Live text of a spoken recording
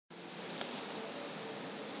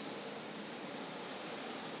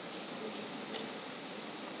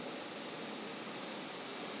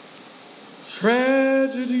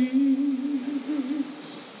Tragedies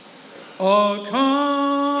are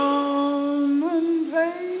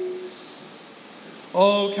commonplace,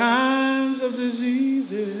 all kinds of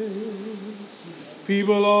diseases,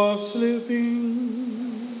 people are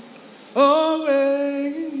slipping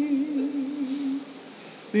away.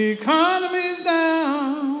 The economy's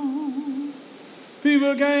down,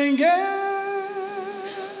 people can't get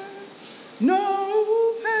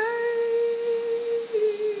no pay.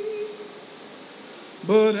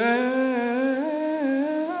 But as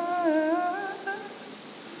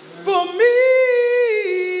for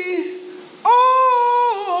me,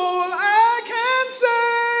 all I can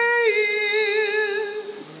say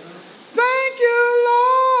is thank you,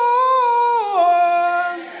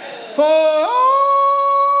 Lord, for all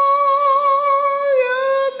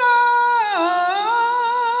you've done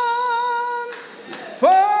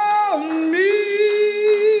for me.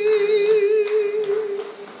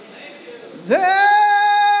 There's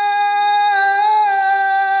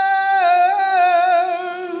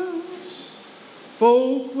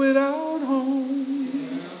folk without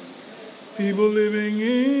homes, people living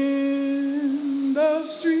in the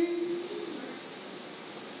streets,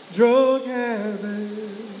 drug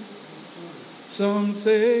habits, some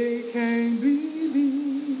say can't be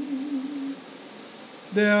beat.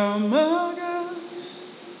 There are muggers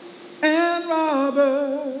and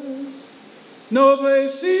robbers, no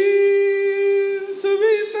place seems to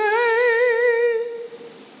be safe.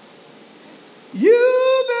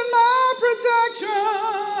 You've been my protection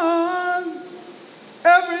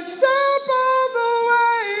every step of the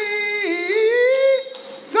way.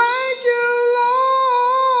 Thank you,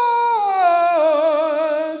 Lord,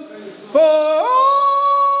 for all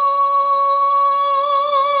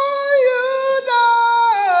you've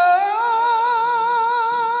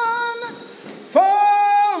done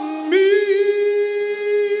for me.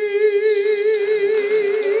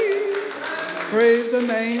 Praise the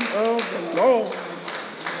name of the Lord.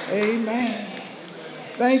 Amen.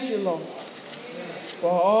 Thank you, Lord,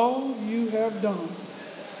 for all you have done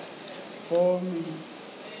for me.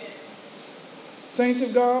 Saints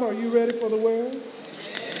of God, are you ready for the word?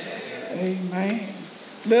 Amen.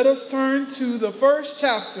 Let us turn to the first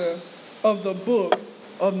chapter of the book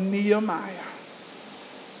of Nehemiah.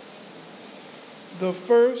 The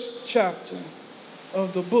first chapter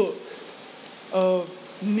of the book of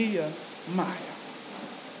Nehemiah.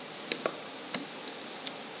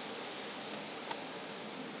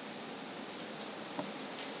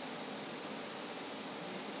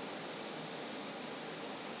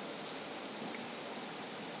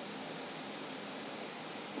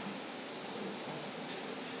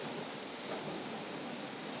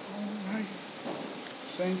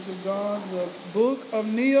 Saints of God, the book of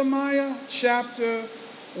Nehemiah, chapter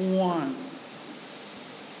 1.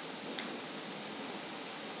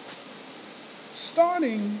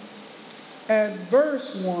 Starting at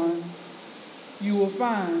verse 1, you will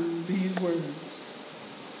find these words.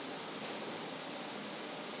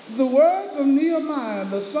 The words of Nehemiah,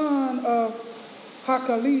 the son of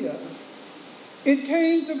Hakaliah. It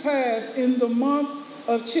came to pass in the month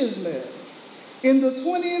of Chislev, in the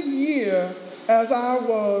 20th year, as I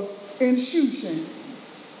was in Shushan,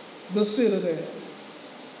 the citadel,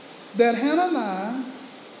 that Hananiah,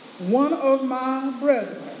 one of my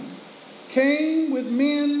brethren, came with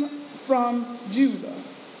men from Judah.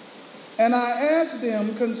 And I asked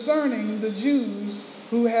them concerning the Jews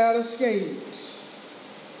who had escaped,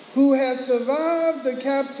 who had survived the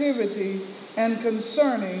captivity, and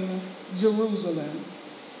concerning Jerusalem.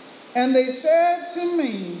 And they said to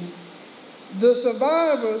me, the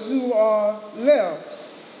survivors who are left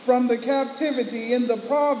from the captivity in the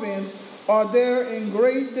province are there in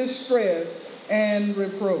great distress and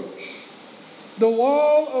reproach. The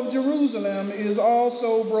wall of Jerusalem is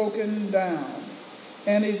also broken down,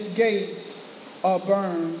 and its gates are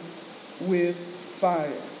burned with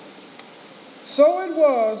fire. So it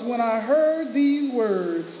was when I heard these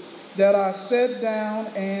words that I sat down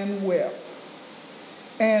and wept,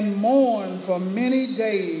 and mourned for many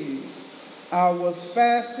days. I was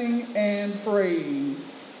fasting and praying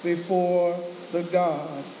before the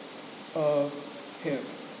God of heaven.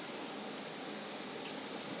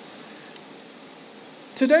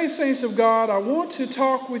 Today, saints of God, I want to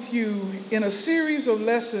talk with you in a series of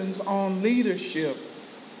lessons on leadership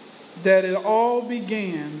that it all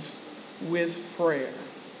begins with prayer.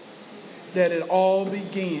 That it all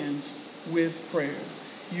begins with prayer.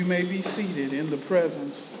 You may be seated in the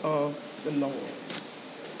presence of the Lord.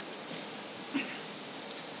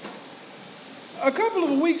 A couple of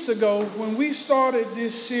weeks ago, when we started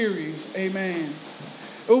this series, amen,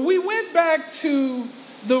 we went back to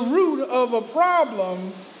the root of a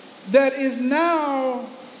problem that is now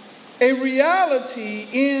a reality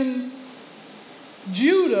in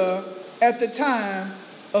Judah at the time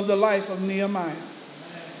of the life of Nehemiah.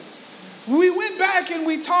 We went back and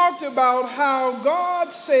we talked about how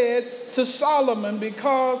God said to Solomon,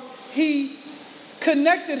 because he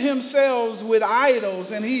connected himself with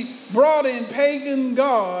idols and he brought in pagan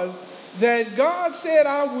gods, that God said,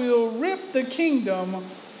 I will rip the kingdom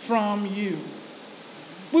from you.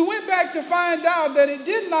 We went back to find out that it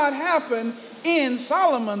did not happen in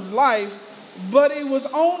Solomon's life, but it was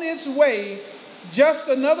on its way, just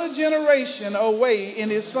another generation away, in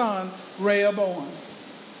his son Rehoboam.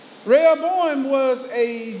 Rehoboam was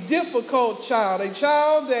a difficult child, a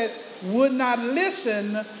child that would not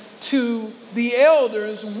listen to the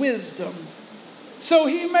elders' wisdom. So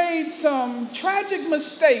he made some tragic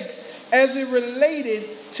mistakes as it related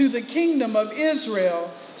to the kingdom of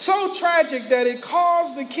Israel, so tragic that it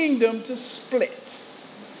caused the kingdom to split.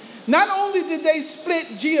 Not only did they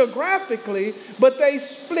split geographically, but they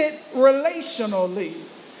split relationally.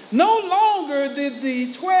 No longer did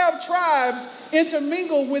the 12 tribes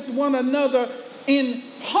intermingle with one another in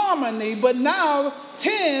harmony, but now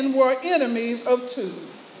 10 were enemies of 2.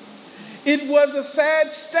 It was a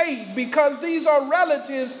sad state because these are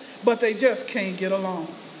relatives, but they just can't get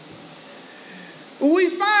along. We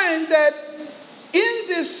find that in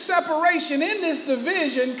this separation, in this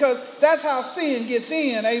division, because that's how sin gets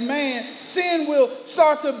in, amen. Sin will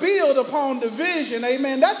start to build upon division,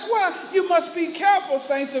 amen. That's why you must be careful,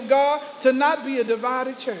 saints of God, to not be a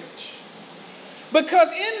divided church.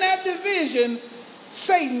 Because in that division,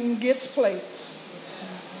 Satan gets place.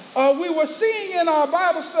 We were seeing in our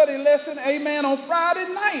Bible study lesson, amen, on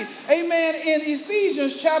Friday night, amen, in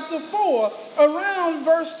Ephesians chapter 4, around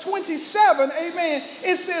verse 27, amen,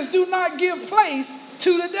 it says, do not give place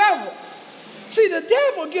to the devil. See, the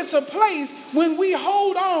devil gets a place when we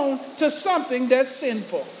hold on to something that's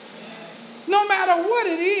sinful. No matter what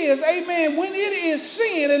it is, amen, when it is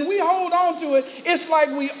sin and we hold on to it, it's like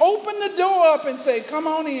we open the door up and say, come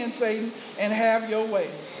on in, Satan, and have your way.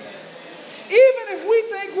 Even if we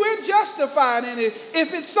think we're justified in it,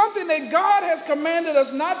 if it's something that God has commanded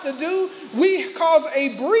us not to do, we cause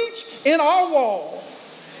a breach in our wall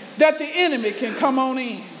that the enemy can come on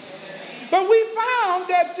in. But we found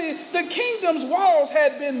that the kingdom's walls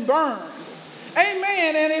had been burned.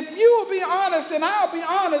 Amen. And if you will be honest, and I'll be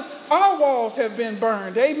honest, our walls have been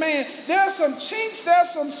burned. Amen. There's some chinks, there's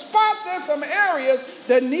some spots, there's some areas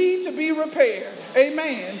that need to be repaired.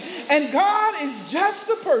 Amen. And God is just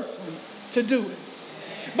the person to do it.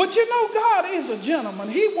 But you know, God is a gentleman.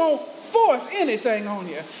 He won't force anything on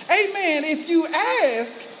you. Amen. If you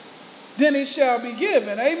ask, then it shall be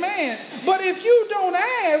given. Amen. But if you don't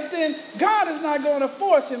ask, then God is not going to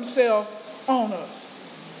force himself on us.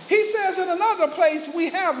 He says in another place, we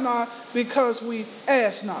have not because we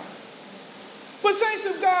ask not. But saints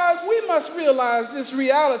of God, we must realize this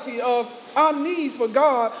reality of our need for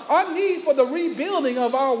God, our need for the rebuilding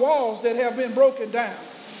of our walls that have been broken down.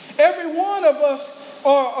 Every one of us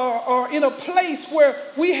are in a place where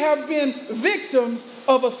we have been victims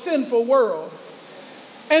of a sinful world.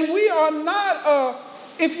 And we are not,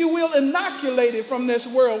 if you will, inoculated from this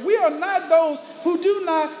world. We are not those who do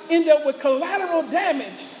not end up with collateral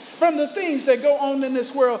damage from the things that go on in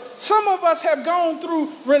this world. Some of us have gone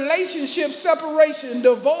through relationship separation,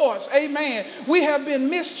 divorce, amen. We have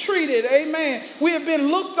been mistreated, amen. We have been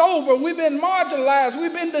looked over, we've been marginalized,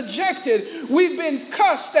 we've been dejected, we've been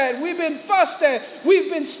cussed at, we've been fussed at,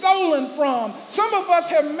 we've been stolen from. Some of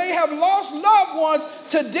us may have lost loved ones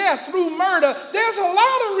to death through murder. There's a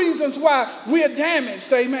lot of reasons why we're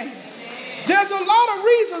damaged, amen. There's a lot of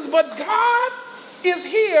reasons, but God is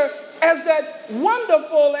here as that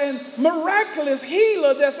wonderful and miraculous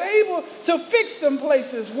healer that's able to fix them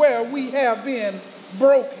places where we have been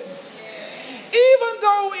broken. Even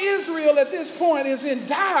though Israel at this point is in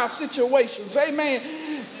dire situations,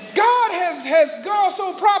 amen, God has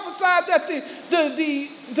also prophesied that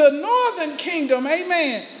the northern kingdom,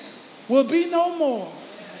 amen, will be no more.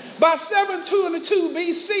 By 722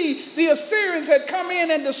 BC, the Assyrians had come in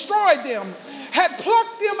and destroyed them, had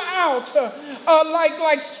plucked them out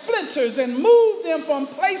like splinters and moved them from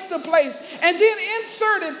place to place, and then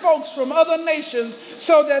inserted folks from other nations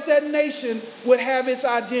so that that nation would have its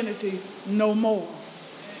identity no more.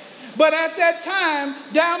 But at that time,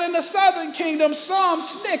 down in the southern kingdom, some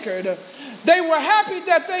snickered. They were happy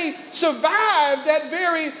that they survived that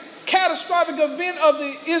very catastrophic event of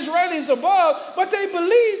the Israelis above, but they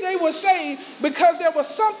believed they were saved because there was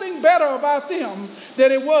something better about them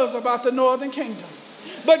than it was about the northern kingdom.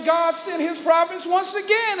 But God sent his prophets once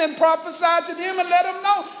again and prophesied to them and let them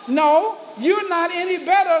know, no, you're not any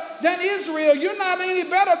better than Israel. You're not any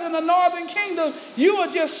better than the northern kingdom. You are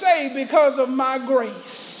just saved because of my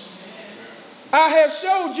grace. I have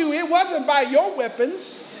showed you it wasn't by your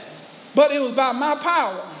weapons, but it was by my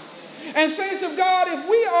power. And saints of God, if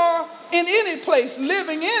we are in any place,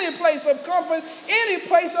 living any place of comfort, any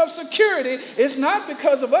place of security, it's not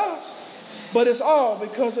because of us, but it's all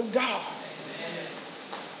because of God.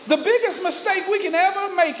 The biggest mistake we can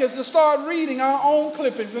ever make is to start reading our own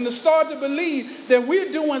clippings and to start to believe that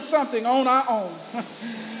we're doing something on our own.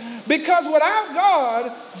 Because without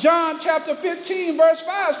God, John chapter 15 verse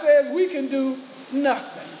 5 says we can do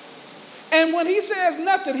nothing. And when he says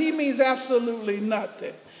nothing, he means absolutely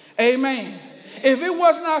nothing. Amen. If it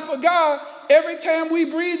was not for God, every time we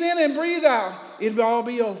breathe in and breathe out, it'd all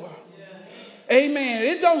be over. Amen.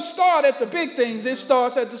 It don't start at the big things. It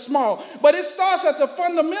starts at the small. But it starts at the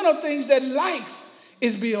fundamental things that life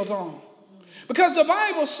is built on. Because the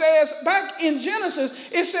Bible says, back in Genesis,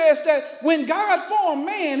 it says that when God formed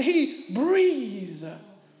man, he breathed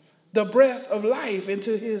the breath of life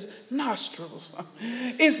into his nostrils.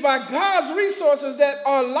 It's by God's resources that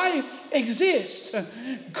our life exists.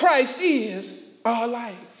 Christ is our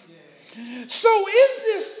life. So in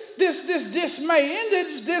this dismay, in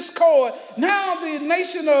this discord, now the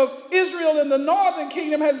nation of Israel in the northern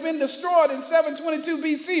kingdom has been destroyed in 722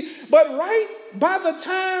 BC. But right by the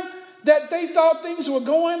time that they thought things were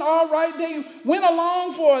going all right, they went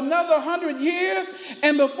along for another 100 years.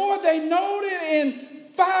 And before they know it, in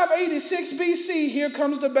 586 BC, here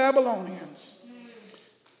comes the Babylonians.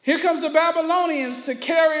 Here comes the Babylonians to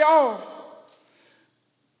carry off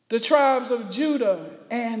the tribes of Judah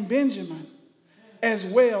and Benjamin as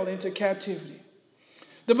well into captivity.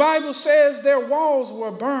 The Bible says their walls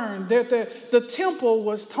were burned, that the temple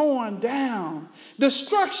was torn down.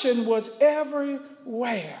 Destruction was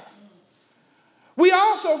everywhere. We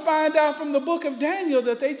also find out from the book of Daniel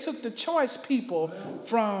that they took the choice people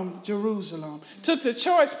from Jerusalem, took the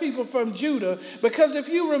choice people from Judah, because if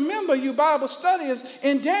you remember, you Bible studies,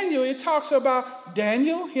 in Daniel, it talks about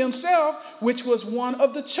Daniel himself, which was one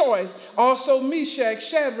of the choice, also Meshach,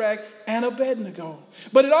 Shadrach, and Abednego.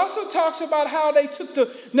 But it also talks about how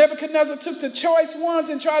Nebuchadnezzar took the choice ones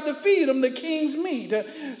and tried to feed them the king's meat.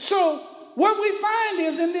 So what we find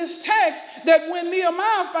is in this text that when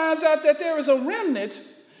Nehemiah finds out that there is a remnant,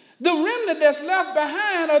 the remnant that's left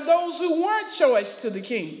behind are those who weren't choice to the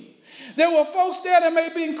king. There were folks there that may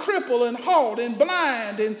have been crippled and halt and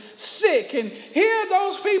blind and sick. And here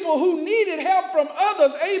those people who needed help from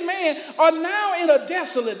others, amen, are now in a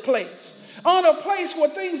desolate place. On a place where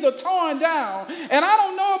things are torn down. And I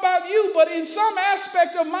don't know about you, but in some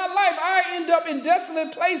aspect of my life, I end up in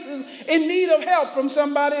desolate places in need of help from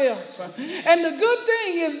somebody else. And the good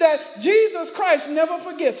thing is that Jesus Christ never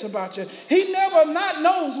forgets about you. He never not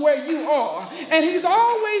knows where you are. And he's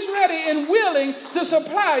always ready and willing to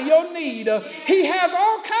supply your need. He has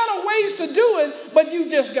all kind of ways to do it, but you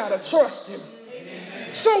just got to trust him.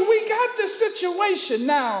 So we got this situation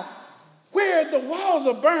now where the walls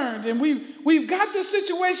are burned, and we've got this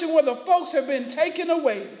situation where the folks have been taken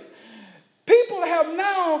away. People have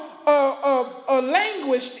now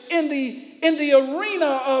languished in the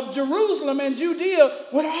arena of Jerusalem and Judea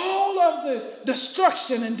with all of the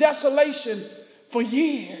destruction and desolation for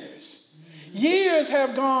years. Years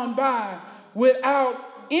have gone by without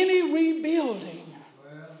any rebuilding.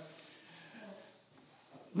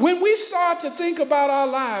 When we start to think about our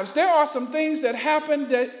lives, there are some things that happen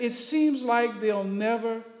that it seems like they'll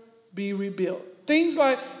never be rebuilt. Seems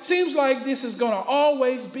like this is going to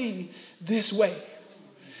always be this way.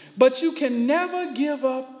 But you can never give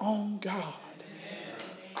up on God.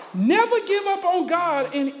 Never give up on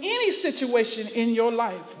God in any situation in your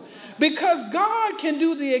life. Because God can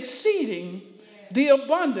do the exceeding, the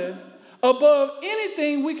abundant, above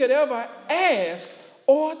anything we could ever ask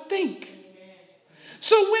or think.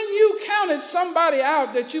 So when you counted somebody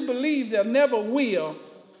out that you believe they'll never will,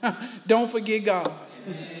 don't forget God.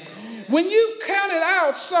 When you counted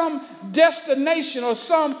out some destination or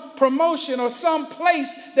some promotion or some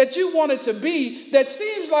place that you wanted to be that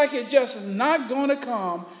seems like it just is not going to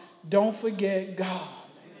come, don't forget God.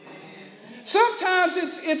 Sometimes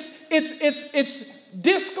it's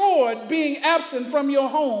discord being absent from your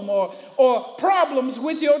home or problems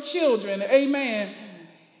with your children. Amen.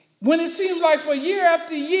 When it seems like for year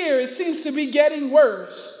after year, it seems to be getting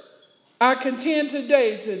worse, I contend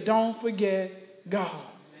today to don't forget God.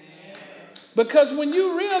 Because when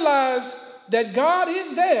you realize that God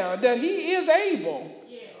is there, that he is able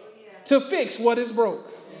to fix what is broke.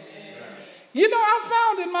 You know,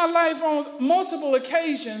 I found in my life on multiple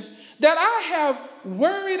occasions that I have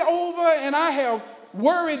worried over and I have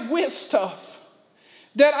worried with stuff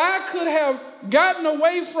that I could have gotten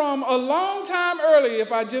away from a long time earlier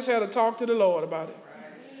if I just had to talk to the Lord about it.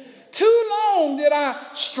 Too long did I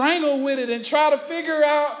strangle with it and try to figure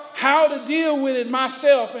out how to deal with it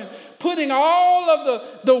myself, and putting all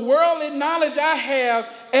of the worldly knowledge I have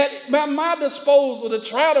at my disposal to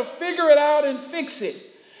try to figure it out and fix it,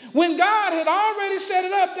 when God had already set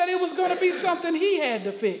it up that it was going to be something he had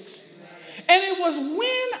to fix. And it was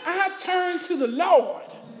when I turned to the Lord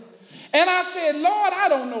and I said, Lord, I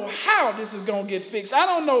don't know how this is going to get fixed. I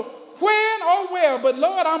don't know when or where, but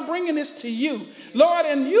Lord, I'm bringing this to you. Lord,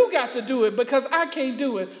 and you got to do it because I can't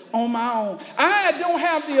do it on my own. I don't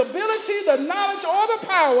have the ability, the knowledge, or the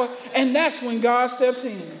power, and that's when God steps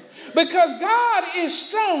in. Because God is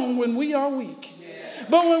strong when we are weak.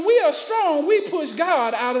 But when we are strong, we push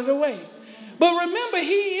God out of the way. But remember,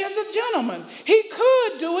 he is a gentleman. He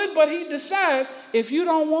could do it, but he decides, if you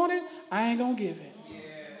don't want it, I ain't going to give it.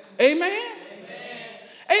 Yeah. Amen?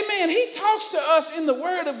 Amen. He talks to us in the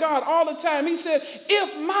word of God all the time. He said,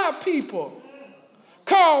 if my people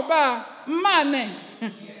called by my name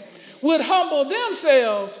would humble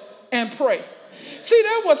themselves and pray. See,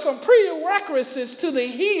 there was some prerequisites to the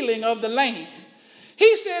healing of the land.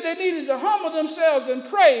 He said they needed to humble themselves and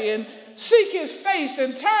pray and seek his face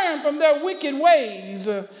and turn from their wicked ways.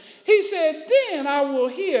 He said, then I will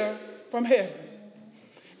hear from heaven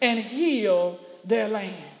and heal their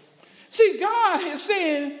land. See, God is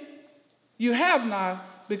saying, you have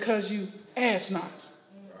not because you ask not.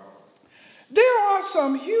 There are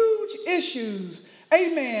some huge issues,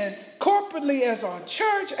 amen, corporately as our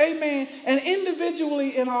church, amen, and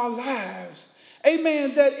individually in our lives,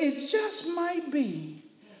 amen, that it just might be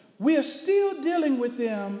we're still dealing with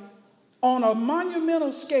them on a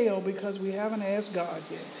monumental scale because we haven't asked God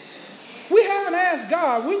yet. We haven't asked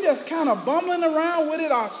God. We just kind of bumbling around with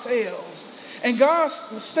it ourselves. And God's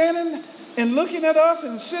standing and looking at us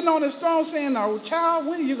and sitting on his throne saying, now, child,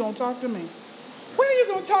 when are you going to talk to me? When are you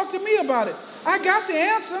going to talk to me about it? I got the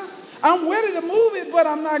answer. I'm ready to move it, but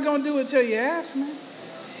I'm not going to do it till you ask me.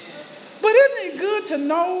 But isn't it good to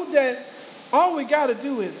know that all we got to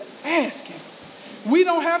do is ask him? We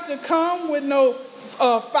don't have to come with no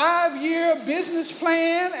 5-year business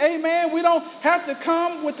plan, amen. We don't have to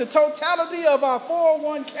come with the totality of our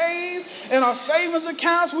 401ks and our savings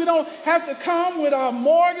accounts. We don't have to come with our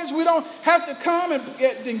mortgage. We don't have to come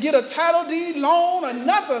and get a title deed loan or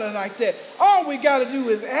nothing like that. All we got to do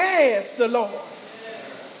is ask the Lord.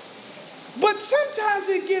 But sometimes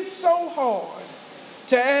it gets so hard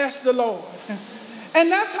to ask the Lord. And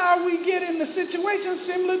that's how we get in the situation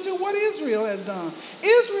similar to what Israel has done.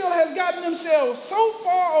 Israel has gotten themselves so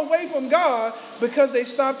far away from God because they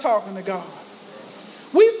stopped talking to God.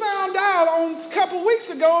 We found out a couple weeks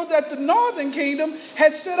ago that the northern kingdom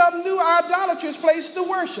had set up new idolatrous places to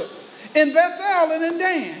worship in Bethel and in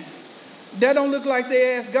Dan. That don't look like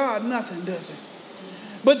they asked God nothing, does it?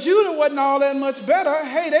 But Judah wasn't all that much better.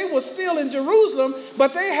 Hey, they were still in Jerusalem,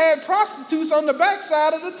 but they had prostitutes on the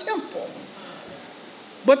backside of the temple.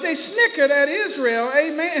 But they snickered at Israel,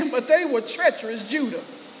 amen, but they were treacherous Judah.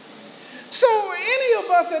 So any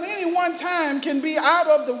of us at any one time can be out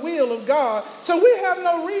of the will of God. So we have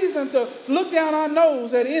no reason to look down our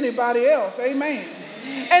nose at anybody else, amen.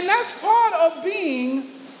 And that's part of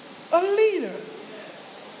being a leader.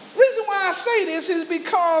 Reason why I say this is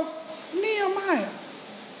because Nehemiah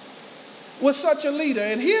was such a leader.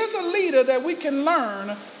 And here's a leader that we can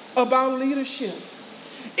learn about leadership.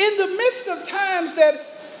 In the midst of times that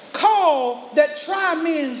try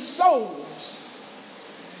men's souls,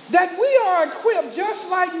 that we are equipped just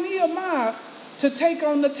like Nehemiah to take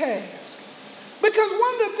on the task. Because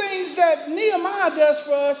one of the things that Nehemiah does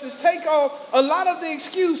for us is take off a lot of the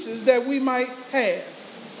excuses that we might have.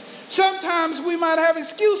 Sometimes we might have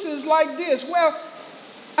excuses like this. Well,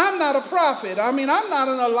 I'm not a prophet. I'm not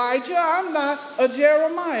an Elijah. I'm not a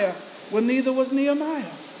Jeremiah. Well, neither was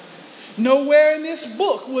Nehemiah. Nowhere in this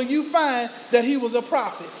book will you find that he was a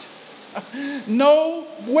prophet.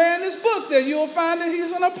 Nowhere in this book that you'll find that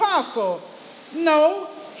he's an apostle. No,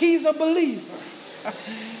 he's a believer.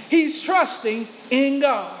 He's trusting in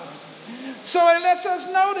God. So it lets us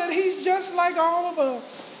know that he's just like all of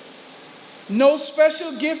us. No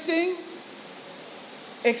special gifting,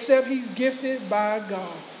 except he's gifted by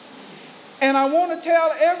God. And I want to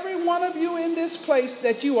tell every one of you in this place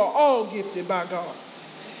that you are all gifted by God.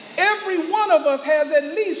 Every one of us has at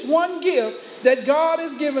least one gift that God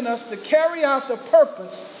has given us to carry out the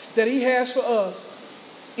purpose that he has for us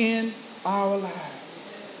in our lives.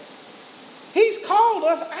 He's called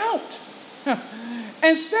us out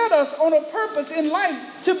and set us on a purpose in life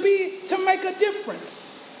to make a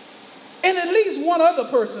difference in at least one other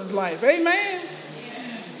person's life. Amen?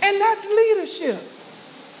 And that's leadership.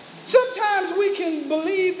 Sometimes we can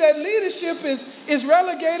believe that leadership is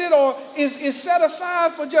relegated or is set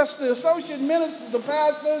aside for just the associate ministers, the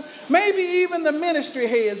pastors, maybe even the ministry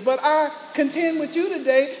heads. But I contend with you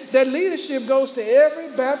today that leadership goes to every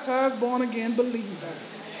baptized, born-again believer.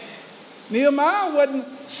 Nehemiah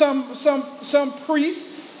wasn't some priest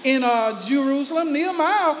in Jerusalem.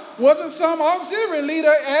 Nehemiah wasn't some auxiliary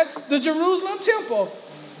leader at the Jerusalem temple.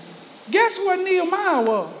 Guess what Nehemiah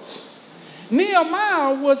was?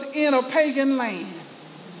 Nehemiah was in a pagan land.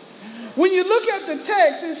 When you look at the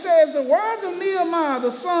text, it says, the words of Nehemiah,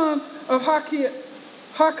 the son of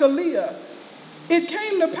Hakaliah, it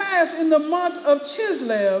came to pass in the month of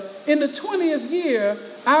Chislev, in the 20th year,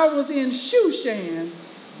 I was in Shushan,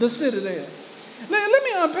 the citadel. Now, let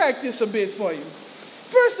me unpack this a bit for you.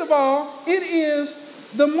 First of all, it is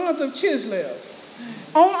the month of Chislev.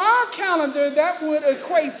 On our calendar, that would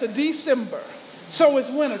equate to December. So it's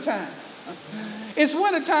wintertime. It's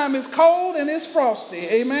wintertime, it's cold and it's frosty.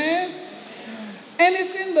 Amen? And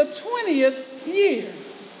it's in the 20th year.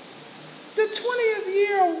 The 20th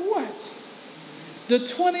year of what? The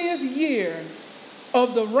 20th year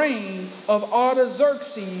of the reign of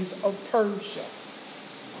Artaxerxes of Persia.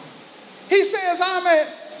 He says, I'm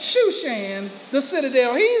at Shushan, the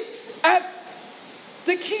citadel. He's at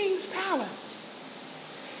the king's palace.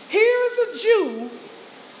 Here is a Jew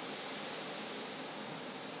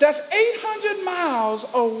that's 800 miles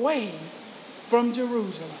away from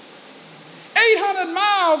Jerusalem. 800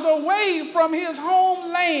 miles away from his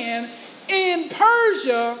homeland in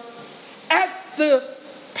Persia at the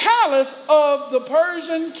palace of the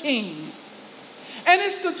Persian king. And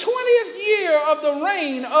it's the 20th year of the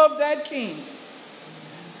reign of that king.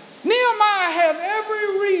 Nehemiah has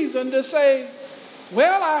every reason to say,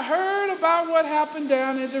 well, I heard about what happened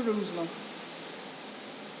down in Jerusalem.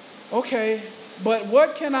 Okay, but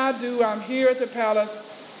what can I do? I'm here at the palace.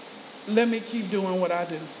 Let me keep doing what I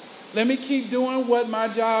do. Let me keep doing what my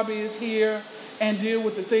job is here and deal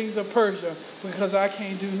with the things of Persia, because I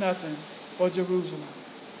can't do nothing for Jerusalem.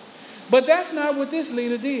 But that's not what this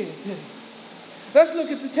leader did he? Let's look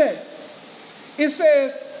at the text. It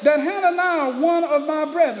says that Hananiah, one of my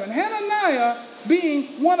brethren, Hananiah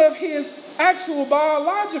being one of his actual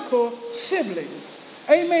biological siblings,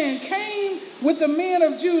 amen, came with the men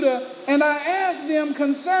of Judah, and I asked them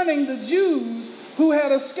concerning the Jews who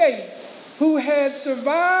had escaped, who had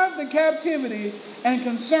survived the captivity, and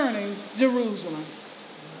concerning Jerusalem.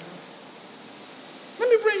 Let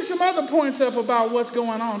me bring some other points up about what's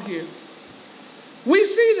going on here. We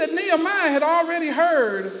see that Nehemiah had already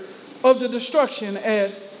heard of the destruction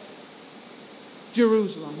at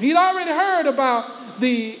Jerusalem. He'd already heard about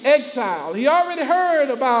the exile. He already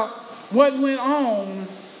heard about what went on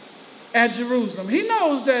at Jerusalem. He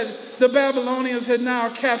knows that the Babylonians had now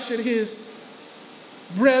captured his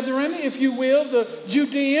brethren, if you will, the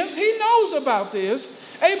Judeans. He knows about this.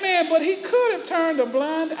 Amen. But he could have turned a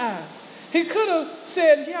blind eye. He could have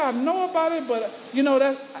said, yeah, I know about it, but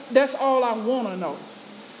that's all I want to know.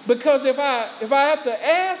 Because if I have to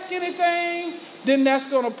ask anything, then that's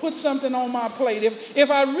going to put something on my plate. If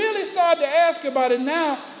I really start to ask about it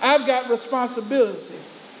now, I've got responsibility.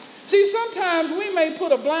 See, sometimes we may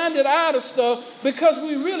put a blinded eye to stuff because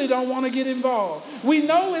we really don't want to get involved. We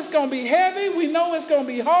know it's going to be heavy. We know it's going to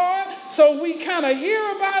be hard. So we kind of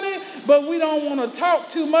hear about it, but we don't want to talk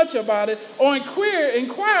too much about it or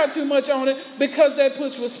inquire too much on it, because that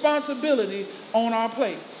puts responsibility on our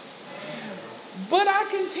plates. But I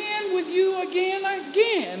contend with you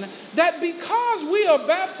again, that because we are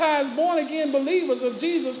baptized, born-again believers of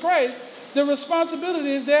Jesus Christ, the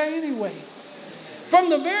responsibility is there anyway. From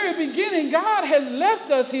the very beginning, God has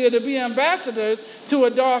left us here to be ambassadors to a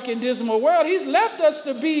dark and dismal world. He's left us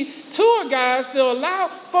to be tour guides to allow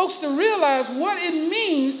folks to realize what it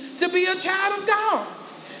means to be a child of God.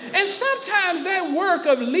 And sometimes that work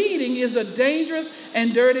of leading is a dangerous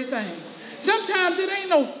and dirty thing. Sometimes it ain't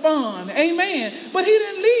no fun, amen. But he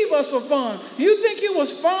didn't leave us for fun. You think it was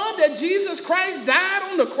fun that Jesus Christ died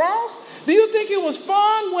on the cross? Do you think it was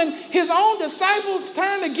fun when his own disciples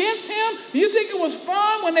turned against him? Do you think it was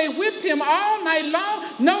fun when they whipped him all night long?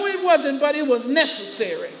 No, it wasn't, but it was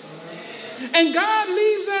necessary. And God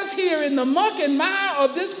leaves us here in the muck and mire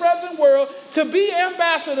of this present world to be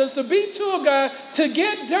ambassadors, to be tour guides, to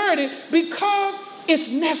get dirty because it's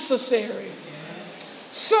necessary.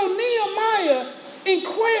 So Nehemiah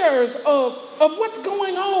inquires of what's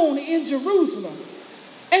going on in Jerusalem.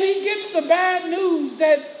 And he gets the bad news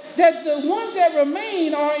that that the ones that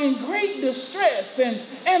remain are in great distress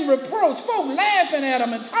and reproach. Folk laughing at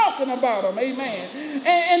them and talking about them, amen.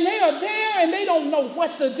 And they are there and they don't know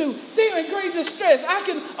what to do. They're in great distress. I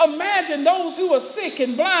can imagine those who are sick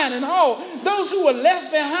and blind and all, those who were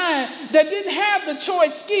left behind that didn't have the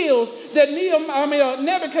choice skills that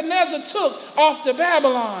Nebuchadnezzar took off to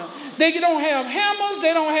Babylon. They don't have hammers.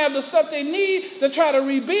 They don't have the stuff they need to try to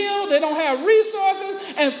rebuild. They don't have resources.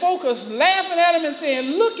 And folks laughing at them and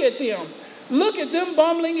saying, look at them. Look at them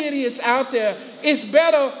bumbling idiots out there. It's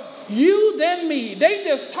better you than me. They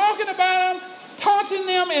just talking about them, taunting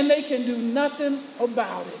them, and they can do nothing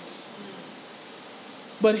about it.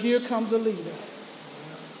 But here comes a leader.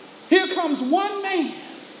 Here comes one man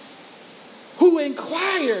who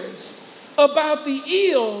inquires about the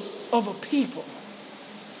ills of a people.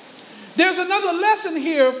 There's another lesson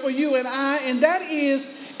here for you and I, and that is,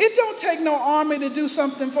 it don't take no army to do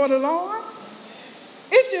something for the Lord.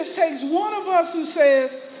 It just takes one of us who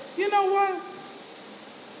says, you know what?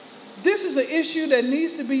 This is an issue that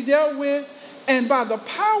needs to be dealt with, and by the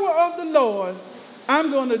power of the Lord,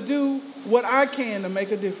 I'm going to do what I can to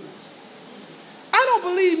make a difference. I don't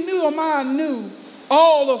believe Nehemiah knew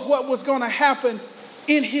all of what was going to happen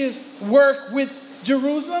in his work with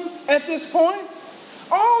Jerusalem at this point.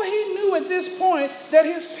 All he knew at this point that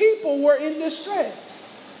his people were in distress.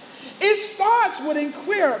 It starts with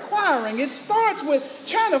inquiring. It starts with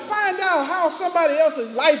trying to find out how somebody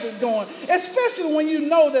else's life is going, especially when you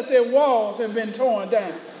know that their walls have been torn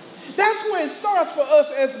down. That's where it starts for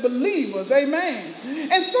us as believers, amen.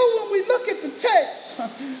 And so when we look at the text,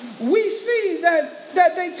 we see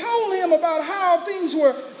that they told him about how things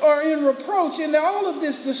are in reproach and all of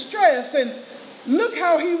this distress. And look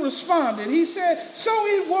how he responded. He said, so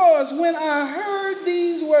it was when I heard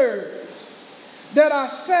these words that I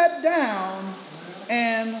sat down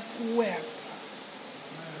and wept.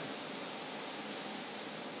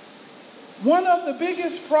 One of the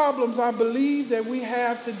biggest problems I believe that we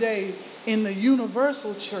have today in the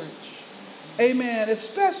universal church, amen,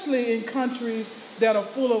 especially in countries that are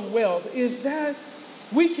full of wealth, is that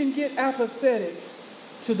we can get apathetic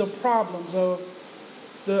to the problems of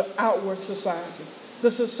the outward society,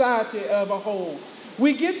 the society of a whole.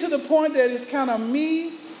 We get to the point that it's kind of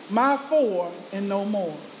me, my four, and no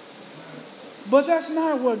more. But that's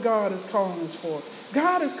not what God is calling us for.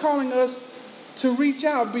 God is calling us to reach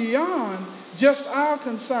out beyond just our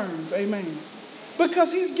concerns, amen.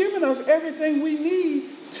 Because he's given us everything we need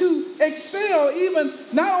to excel, even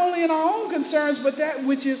not only in our own concerns, but that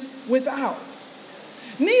which is without.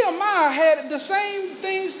 Nehemiah had the same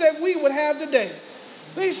things that we would have today.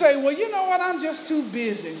 They say, well, you know what, I'm just too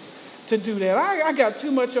busy to do that. I got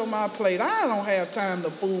too much on my plate. I don't have time to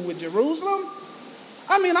fool with Jerusalem.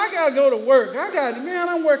 I mean, I got to go to work.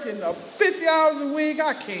 I'm working 50 hours a week.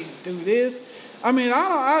 I can't do this. I mean,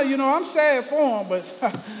 I'm sad for them, but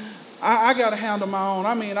I got to handle my own.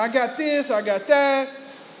 I mean, I got this, I got that.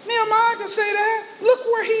 Nehemiah can say that. Look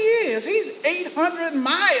where he is. He's 800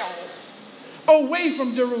 miles away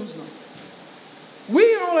from Jerusalem.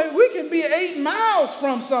 We can be 8 miles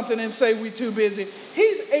from something and say we're too busy.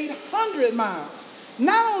 He's 800 miles.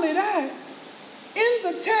 Not only that, in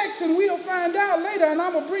the text, and we'll find out later, and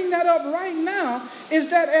I'm going to bring that up right now, is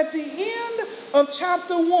that at the end of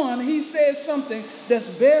chapter 1, he says something that's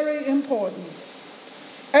very important.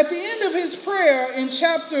 At the end of his prayer in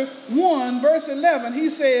chapter 1, verse 11, he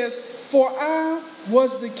says, for I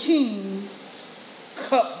was the king's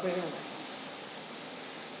cupbearer.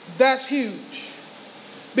 That's huge.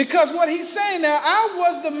 Because what he's saying now, I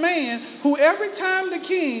was the man who every time the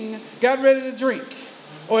king got ready to drink,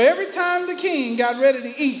 or every time the king got ready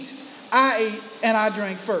to eat, I ate and I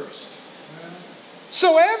drank first.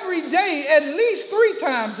 So every day, at least 3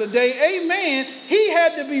 times a day, amen, he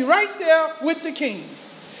had to be right there with the king.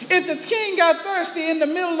 If the king got thirsty in the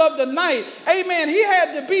middle of the night, amen, he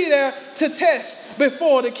had to be there to test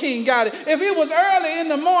before the king got it. If it was early in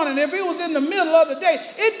the morning, if it was in the middle of the day,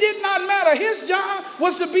 it did not matter. His job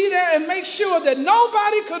was to be there and make sure that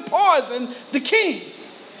nobody could poison the king.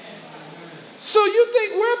 So you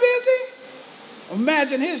think we're busy?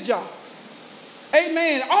 Imagine his job.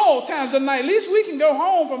 Amen. All times of night. At least we can go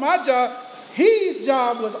home from our job. His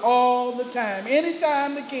job was all the time.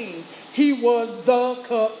 Anytime the king, he was the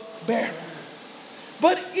cupbearer.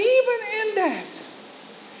 But even in that,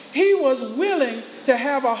 he was willing to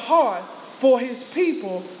have a heart for his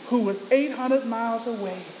people who was 800 miles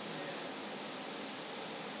away.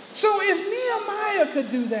 So if Nehemiah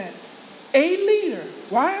could do that, a leader,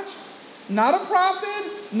 right? Not a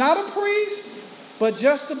prophet, not a priest, but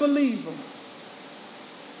just a believer.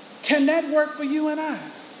 Can that work for you and I?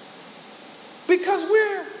 Because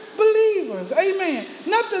believers. Amen.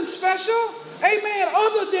 Nothing special. Amen.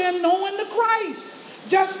 Other than knowing the Christ.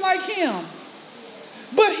 Just like him.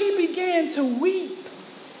 But he began to weep.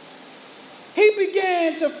 He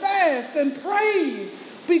began to fast and pray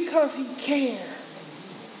because he cared.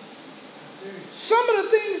 Some of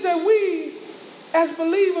the things that we as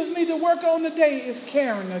believers need to work on today is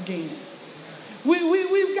caring again.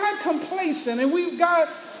 We've got complacent and we've got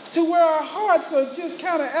to where our hearts are just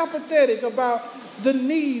kind of apathetic about the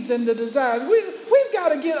needs and the desires. We've got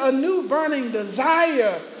to get a new burning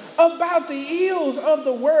desire about the ills of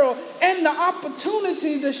the world and the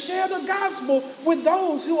opportunity to share the gospel with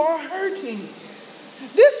those who are hurting.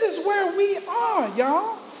 This is where we are,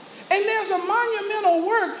 y'all. And there's a monumental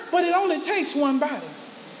work, but it only takes one body.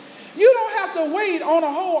 You don't have to wait on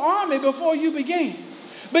a whole army before you begin,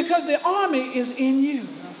 because the army is in you.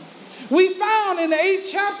 We found in the 8th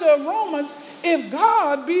chapter of Romans, if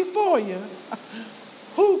God be for you,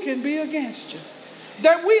 who can be against you?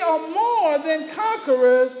 That we are more than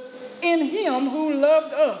conquerors in him who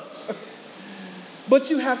loved us. But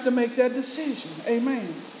you have to make that decision.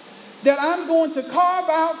 Amen. That I'm going to carve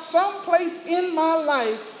out some place in my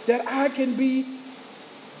life that I can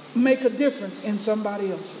make a difference in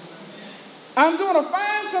somebody else's. I'm going to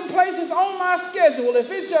find some places on my schedule, if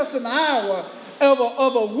it's just an hour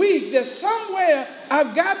of a week, that somewhere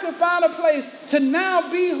I've got to find a place to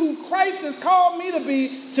now be who Christ has called me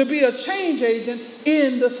to be a change agent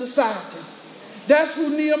in the society. That's who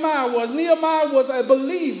Nehemiah was. Nehemiah was a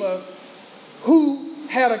believer who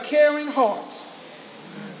had a caring heart.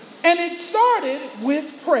 And it started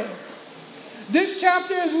with prayer. This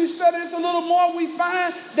chapter, as we study this a little more, we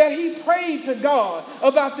find that he prayed to God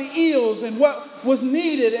about the ills and what was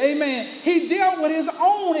needed. Amen. He dealt with his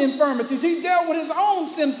own infirmities. He dealt with his own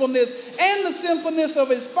sinfulness and the sinfulness of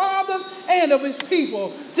his fathers and of his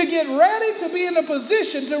people to get ready to be in a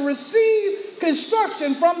position to receive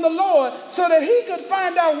instruction from the Lord so that he could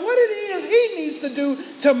find out what it is he needs to do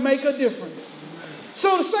to make a difference.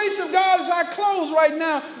 So the saints of God, as I close right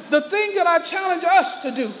now, the thing that I challenge us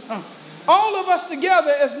to do, all of us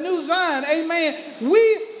together as New Zion, amen,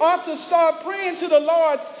 we ought to start praying to the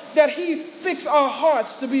Lord that he fix our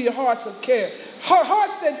hearts to be hearts of care.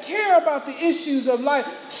 Hearts that care about the issues of life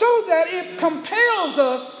so that it compels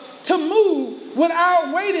us to move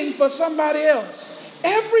without waiting for somebody else.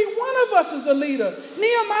 Every one of us is a leader.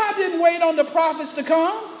 Nehemiah didn't wait on the prophets to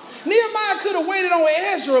come. Nehemiah could have waited on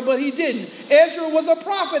Ezra, but he didn't. Ezra was a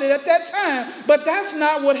prophet at that time, but that's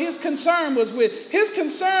not what his concern was with. His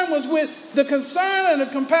concern was with the concern and the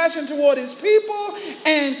compassion toward his people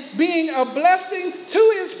and being a blessing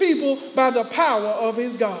to his people by the power of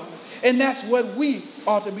his God. And that's what we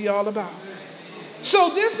ought to be all about.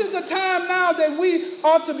 So this is a time now that we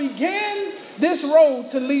ought to begin this road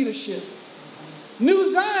to leadership.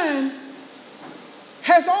 New Zion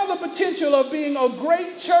has all the potential of being a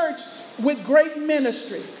great church with great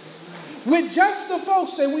ministry, with just the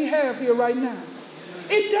folks that we have here right now.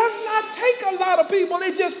 It does not take a lot of people.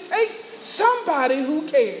 It just takes somebody who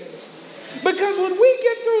cares. Because when we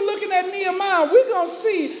get through looking at Nehemiah, we're going to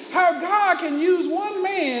see how God can use one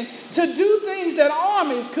man to do things that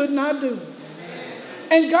armies could not do.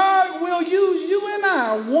 And God will use you and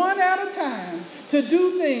I one at a time to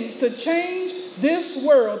do things to change this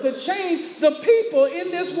world, to change the people in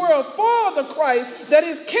this world for the Christ, that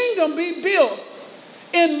his kingdom be built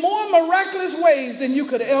in more miraculous ways than you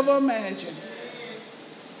could ever imagine.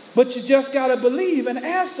 But you just got to believe and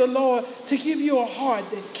ask the Lord to give you a heart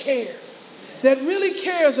that cares, that really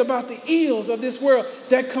cares about the ills of this world,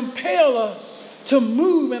 that compel us to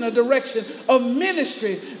move in a direction of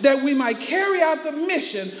ministry, that we might carry out the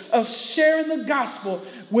mission of sharing the gospel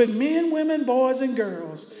with men, women, boys, and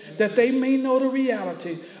girls, that they may know the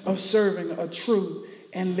reality of serving a true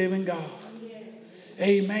and living God.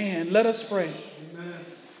 Amen. Let us pray. Amen.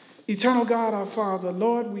 Eternal God, our Father,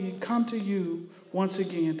 Lord, we come to you once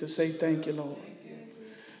again to say thank you, Lord.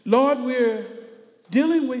 Lord, we're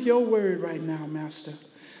dealing with your word right now, Master.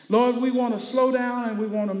 Lord, we want to slow down and we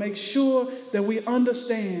want to make sure that we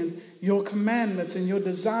understand your commandments and your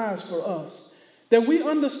desires for us. That we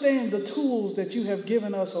understand the tools that you have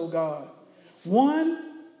given us, oh God,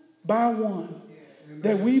 one by one,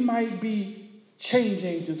 that we might be change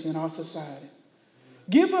agents in our society.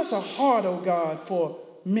 Give us a heart, oh God, for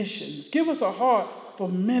missions. Give us a heart for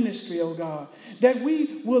ministry, oh God, that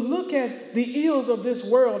we will look at the ills of this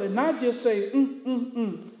world and not just say,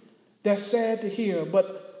 that's sad to hear,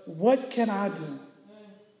 but what can I do?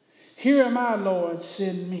 Here am I, Lord,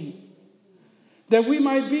 send me. That we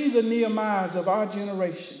might be the Nehemiahs of our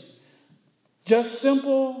generation. Just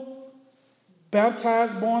simple,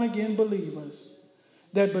 baptized, born-again believers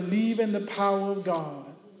that believe in the power of God,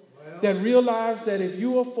 that realize that if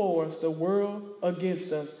you are for us, the world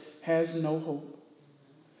against us has no hope.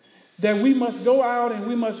 That we must go out and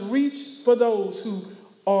we must reach for those who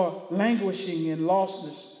are languishing in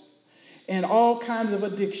lostness and all kinds of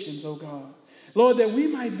addictions, oh God. Lord, that we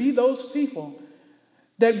might be those people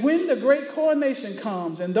that when the great coronation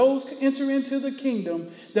comes and those enter into the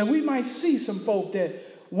kingdom, that we might see some folk that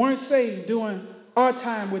weren't saved during our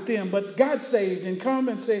time with them, but got saved and come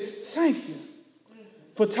and say, thank you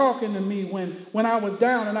for talking to me when I was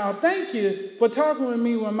down and out. Thank you for talking with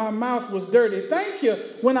me when my mouth was dirty. Thank you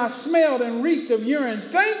when I smelled and reeked of urine.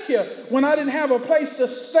 Thank you when I didn't have a place to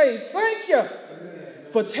stay. Thank you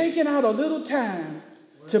for taking out a little time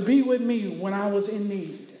to be with me when I was in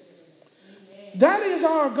need. That is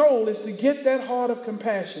our goal, is to get that heart of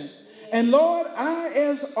compassion. And Lord,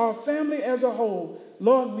 as our family as a whole,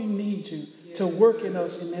 Lord, we need you to work in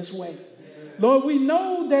us in this way. Lord, we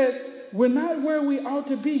know that we're not where we ought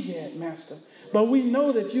to be yet, Master, but we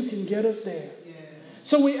know that you can get us there.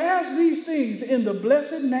 So we ask these things in the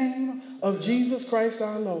blessed name of Jesus Christ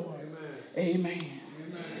our Lord. Amen.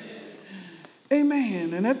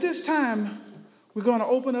 Amen. And at this time, we're going to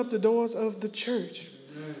open up the doors of the church,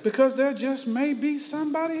 because there just may be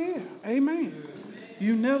somebody here. Amen.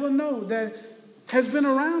 You never know that has been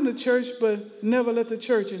around the church but never let the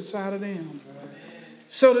church inside of them.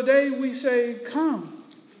 So today we say, come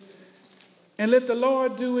and let the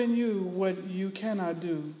Lord do in you what you cannot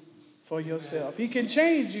do for yourself. He can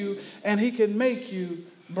change you and he can make you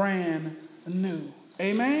brand new.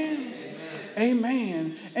 Amen?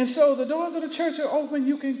 Amen. And so the doors of the church are open.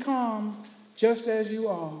 You can come just as you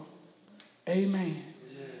are. Amen.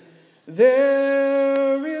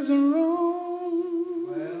 There is a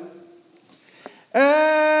room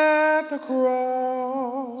at the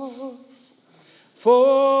cross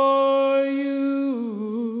for you.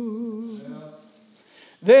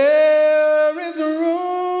 There is a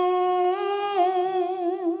room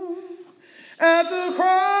at the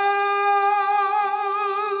cross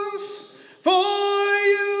for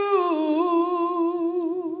you.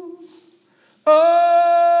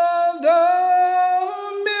 All the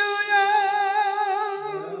millions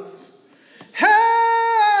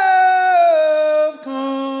have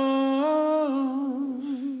come.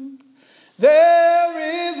 There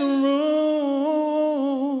is a room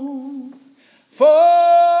for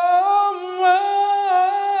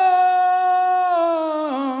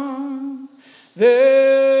one.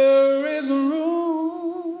 There is a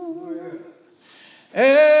room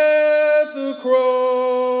at the cross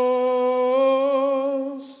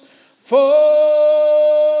for